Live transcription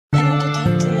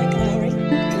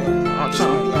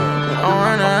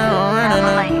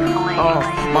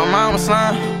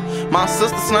slime, my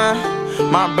sister slime,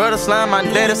 my brother slime, my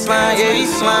daddy slime, yeah, he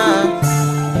slime.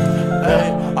 Hey,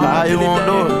 how you gon'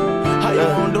 do it?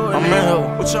 I'm in here.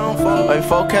 Hey,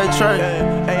 4K Trey.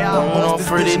 I'm on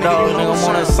pretty dog, nigga. I'm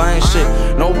on that same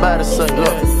shit. Nobody say,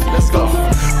 look, let's go.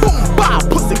 Boom, bow,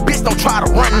 pussy bitch, don't try to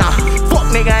run now. Fuck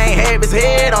nigga ain't have his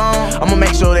head on. I'ma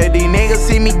make sure that these niggas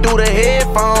see me through the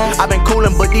headphones. I been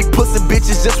coolin', but these pussy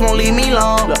bitches just won't leave me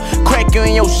alone. Crack you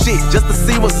in your shit just to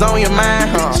see what's on your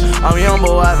mind, I'm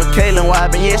YoungBoy wiping, Kaylin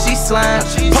wiping, yeah, she slime.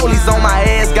 Police on my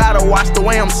ass, gotta watch the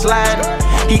way I'm sliding.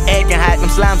 He actin' hot, them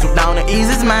slimes were down to ease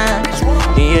his mind.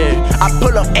 Yeah, I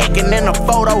pull up actin' in a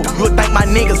photo. You would think my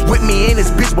niggas with me in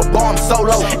this bitch, but boy, I'm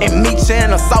solo. And me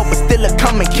sharing a sofa, still a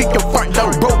come and kick your front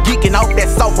door. Bro, geeking off that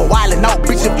sofa, wildin' out,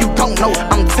 bitch, if you don't know.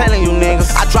 I'm telling you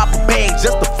niggas, I drop a bag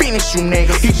just to finish you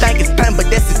niggas. He think it's done, but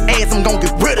that's his ass, I'm gon'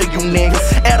 get rid of you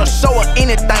niggas. At a show or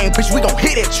anything, bitch, we gon'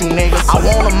 hit at you niggas. I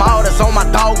want them all, that's on my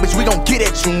dog, bitch, we gon' get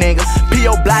at you niggas.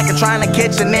 P.O. Black and trying to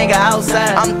catch a nigga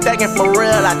outside. I'm thinking for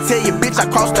real, I tell you, bitch, I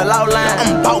crossed the law line.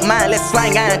 I'm about mine, let's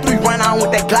slang iron 3, run on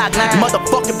with that Glock 9.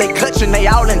 Motherfucker, they clutching, they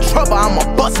all in trouble,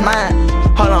 I'ma bust mine.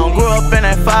 Hold on, grew up in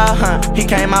that fire, he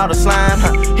came out of slime,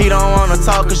 he don't wanna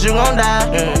talk cause you gon' die.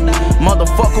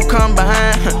 Motherfucker come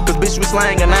behind, cause bitch we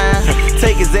slangin' 9.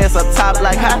 Take his ass up top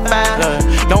like high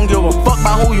five. Don't give a fuck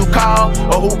about who you call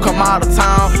or who come out of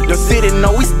town. The city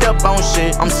know we step on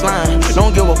shit, I'm slime.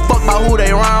 Don't give a fuck about who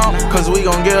they wrong, cause we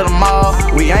gon' get them all.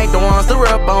 We ain't the ones to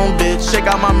rep on, bitch. Check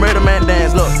out my murder man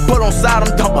dance, look. Put on side,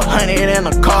 I'm dump 100 in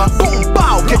a car. Boom,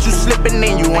 bow, catch you slippin'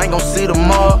 in, you ain't gon' see the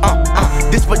mud.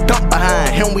 This for dump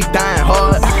behind him, we dying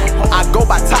hard. I go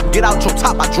by top, get out your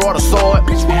top, I draw the sword.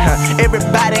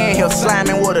 Everybody in here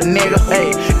slamming with a nigga.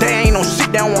 Hey, they ain't no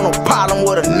shit, they don't want no problem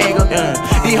with a nigga.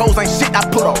 These hoes ain't shit, I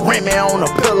put a Remy on a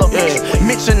pillow.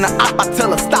 Mention the op, I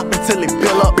tell her stop until it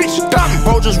fill up. Bitch, dumb,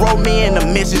 bro, just wrote me in the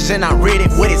message and I read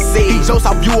it, what it said. He jokes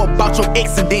off you about your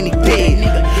ex and then he dead.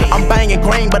 I'm banging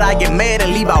green, but I get mad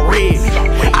and leave out red.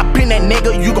 I been that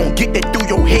nigga, you gon' get that through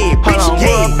your head, bitch.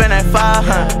 Grew up in that fire,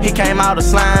 he came out of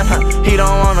slime, he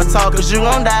don't wanna talk cause you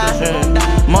gon' die.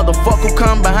 Motherfucker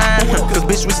come behind, cause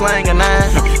bitch we slangin'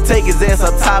 9. Take his ass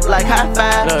up top like high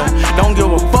five. Don't give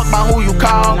a fuck about who you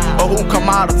call or who come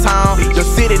out of town. The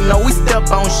city know we step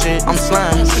on shit, I'm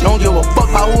slime. Don't give a fuck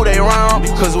about who they wrong,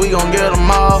 cause we gon' get them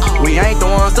all. We ain't the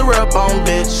ones to rep on,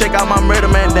 bitch. Check out my murder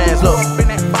man dance, look. In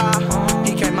that fire,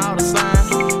 he came out of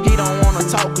slime. He don't wanna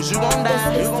talk cause you gon'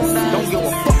 die. Don't give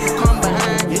a fuck who come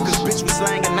behind, cause bitch we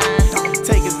slangin' 9.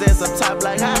 Take his ass up top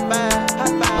like high five.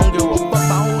 Don't give a fuck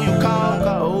about who you call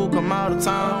or who come out of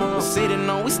town. The city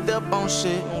know we step on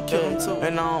shit,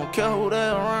 and I don't care who they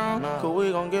around, cause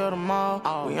we gon' get them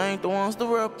all. We ain't the ones to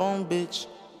rep on, bitch.